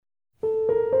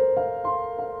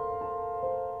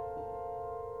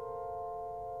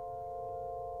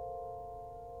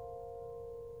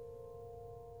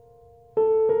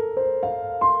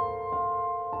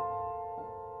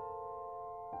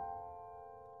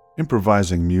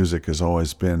Improvising music has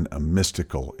always been a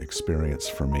mystical experience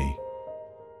for me.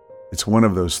 It's one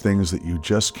of those things that you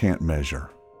just can't measure.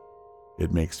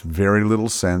 It makes very little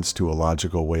sense to a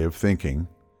logical way of thinking,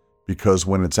 because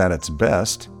when it's at its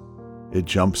best, it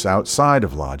jumps outside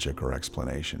of logic or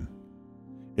explanation.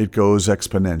 It goes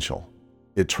exponential.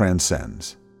 It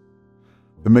transcends.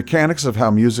 The mechanics of how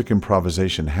music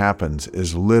improvisation happens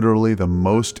is literally the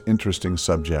most interesting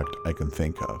subject I can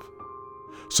think of.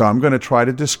 So I'm going to try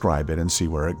to describe it and see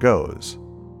where it goes.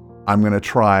 I'm going to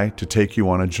try to take you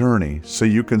on a journey so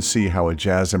you can see how a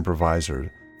jazz improviser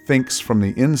thinks from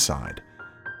the inside,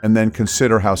 and then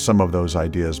consider how some of those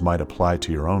ideas might apply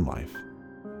to your own life.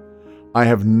 I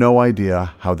have no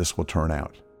idea how this will turn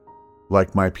out.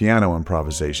 Like my piano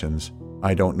improvisations,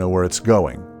 I don't know where it's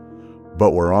going,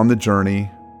 but we're on the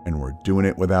journey and we're doing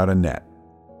it without a net.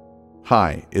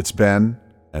 Hi, it's Ben,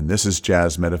 and this is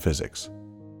Jazz Metaphysics.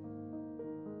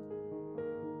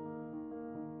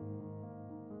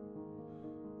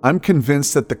 I'm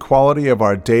convinced that the quality of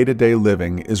our day-to-day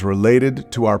living is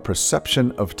related to our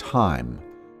perception of time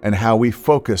and how we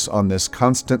focus on this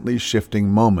constantly shifting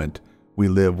moment we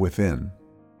live within.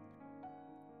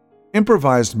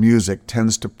 Improvised music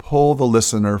tends to pull the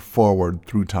listener forward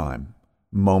through time,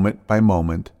 moment by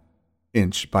moment,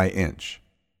 inch by inch.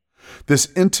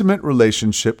 This intimate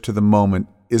relationship to the moment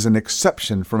is an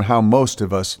exception from how most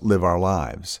of us live our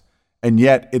lives, and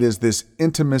yet it is this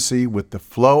intimacy with the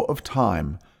flow of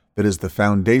time that is the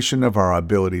foundation of our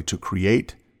ability to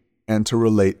create and to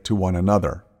relate to one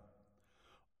another.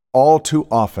 All too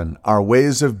often, our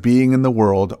ways of being in the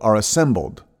world are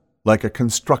assembled like a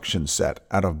construction set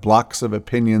out of blocks of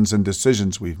opinions and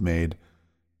decisions we've made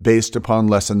based upon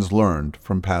lessons learned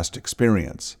from past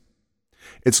experience.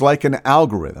 It's like an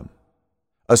algorithm,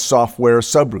 a software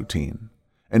subroutine,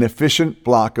 an efficient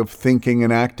block of thinking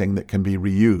and acting that can be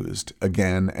reused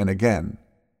again and again.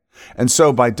 And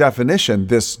so, by definition,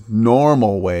 this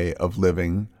normal way of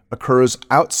living occurs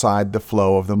outside the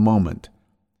flow of the moment.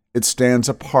 It stands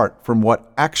apart from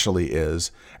what actually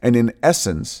is, and in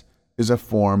essence, is a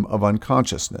form of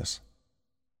unconsciousness.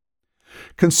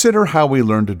 Consider how we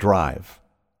learn to drive.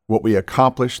 What we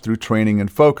accomplish through training and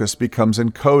focus becomes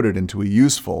encoded into a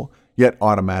useful, yet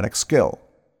automatic skill.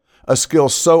 A skill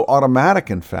so automatic,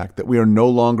 in fact, that we are no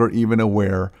longer even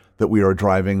aware that we are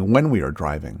driving when we are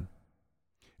driving.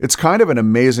 It's kind of an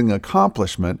amazing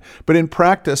accomplishment, but in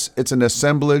practice, it's an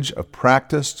assemblage of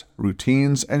practiced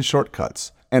routines and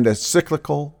shortcuts, and a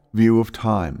cyclical view of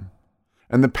time.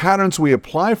 And the patterns we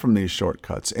apply from these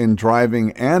shortcuts in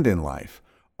driving and in life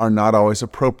are not always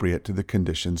appropriate to the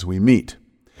conditions we meet.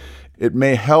 It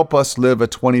may help us live a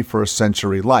 21st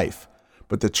century life,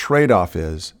 but the trade-off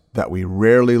is that we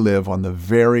rarely live on the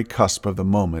very cusp of the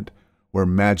moment where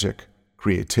magic,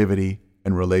 creativity,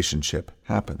 and relationship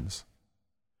happens.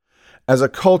 As a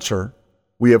culture,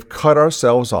 we have cut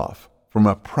ourselves off from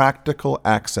a practical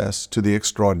access to the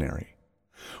extraordinary.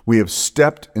 We have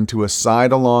stepped into a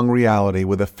side-along reality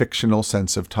with a fictional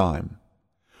sense of time.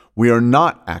 We are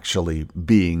not actually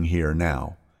being here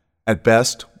now. At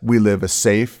best, we live a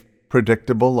safe,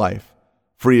 predictable life,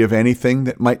 free of anything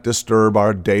that might disturb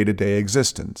our day-to-day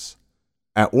existence.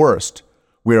 At worst,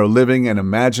 we are living an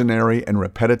imaginary and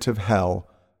repetitive hell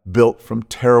built from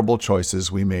terrible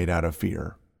choices we made out of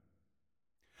fear.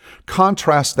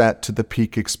 Contrast that to the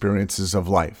peak experiences of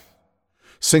life.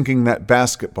 Sinking that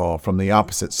basketball from the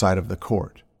opposite side of the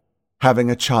court,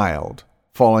 having a child,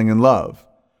 falling in love,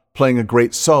 playing a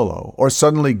great solo, or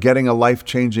suddenly getting a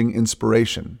life-changing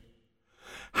inspiration.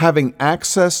 Having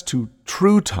access to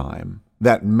true time,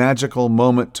 that magical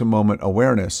moment-to-moment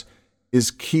awareness,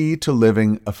 is key to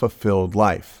living a fulfilled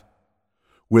life.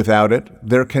 Without it,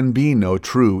 there can be no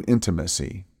true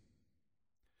intimacy.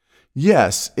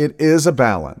 Yes, it is a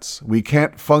balance. We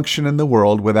can't function in the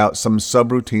world without some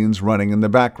subroutines running in the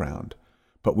background,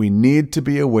 but we need to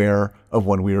be aware of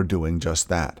when we are doing just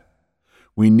that.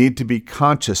 We need to be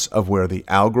conscious of where the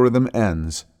algorithm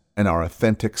ends and our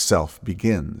authentic self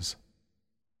begins.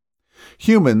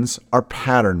 Humans are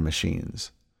pattern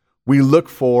machines. We look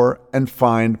for and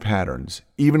find patterns,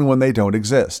 even when they don't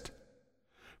exist.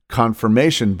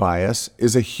 Confirmation bias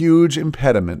is a huge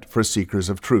impediment for seekers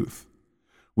of truth.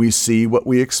 We see what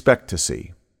we expect to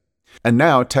see. And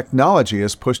now technology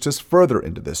has pushed us further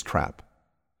into this trap.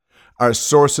 Our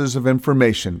sources of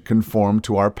information conform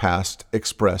to our past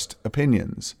expressed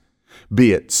opinions,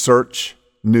 be it search,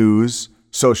 news,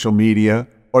 social media,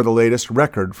 or the latest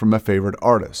record from a favorite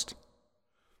artist.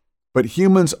 But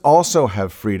humans also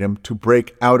have freedom to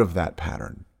break out of that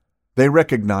pattern. They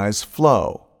recognize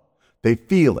flow. They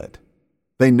feel it.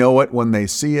 They know it when they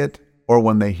see it or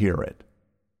when they hear it.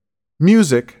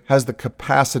 Music has the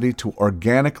capacity to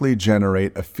organically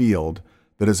generate a field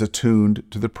that is attuned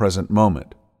to the present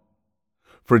moment.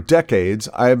 For decades,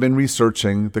 I have been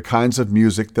researching the kinds of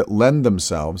music that lend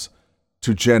themselves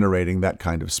to generating that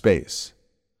kind of space.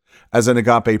 As an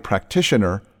agape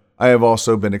practitioner, I have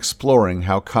also been exploring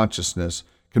how consciousness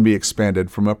can be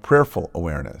expanded from a prayerful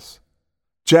awareness.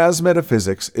 Jazz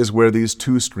Metaphysics is where these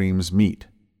two streams meet.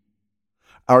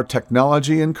 Our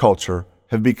technology and culture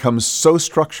have become so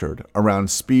structured around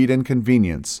speed and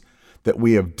convenience that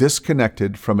we have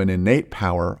disconnected from an innate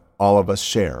power all of us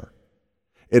share.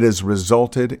 It has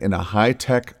resulted in a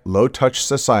high-tech, low-touch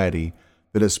society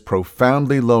that is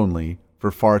profoundly lonely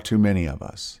for far too many of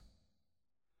us.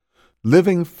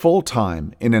 Living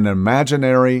full-time in an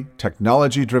imaginary,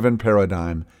 technology-driven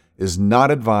paradigm is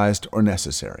not advised or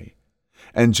necessary,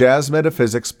 and Jazz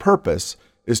Metaphysics' purpose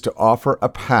is to offer a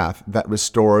path that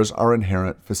restores our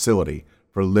inherent facility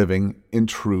for living in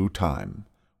true time,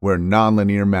 where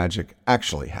nonlinear magic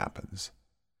actually happens.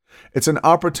 It's an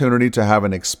opportunity to have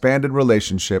an expanded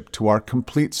relationship to our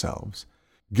complete selves,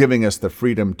 giving us the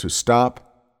freedom to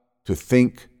stop, to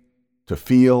think, to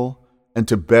feel, and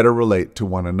to better relate to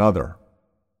one another.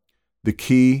 The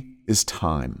key is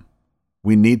time.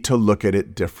 We need to look at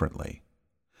it differently.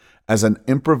 As an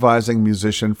improvising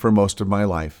musician for most of my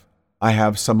life, I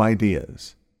have some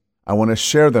ideas. I want to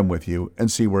share them with you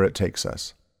and see where it takes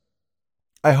us.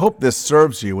 I hope this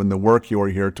serves you in the work you are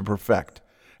here to perfect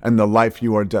and the life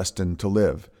you are destined to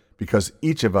live, because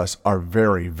each of us are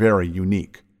very, very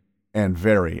unique and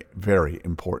very, very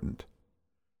important.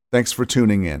 Thanks for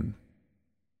tuning in.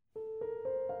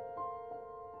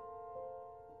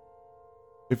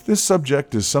 If this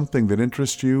subject is something that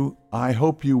interests you, I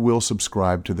hope you will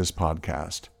subscribe to this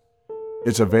podcast.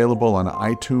 It's available on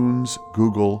iTunes,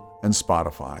 Google, and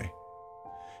Spotify.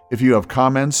 If you have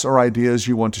comments or ideas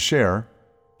you want to share,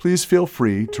 please feel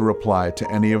free to reply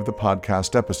to any of the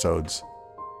podcast episodes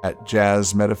at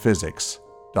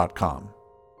jazzmetaphysics.com.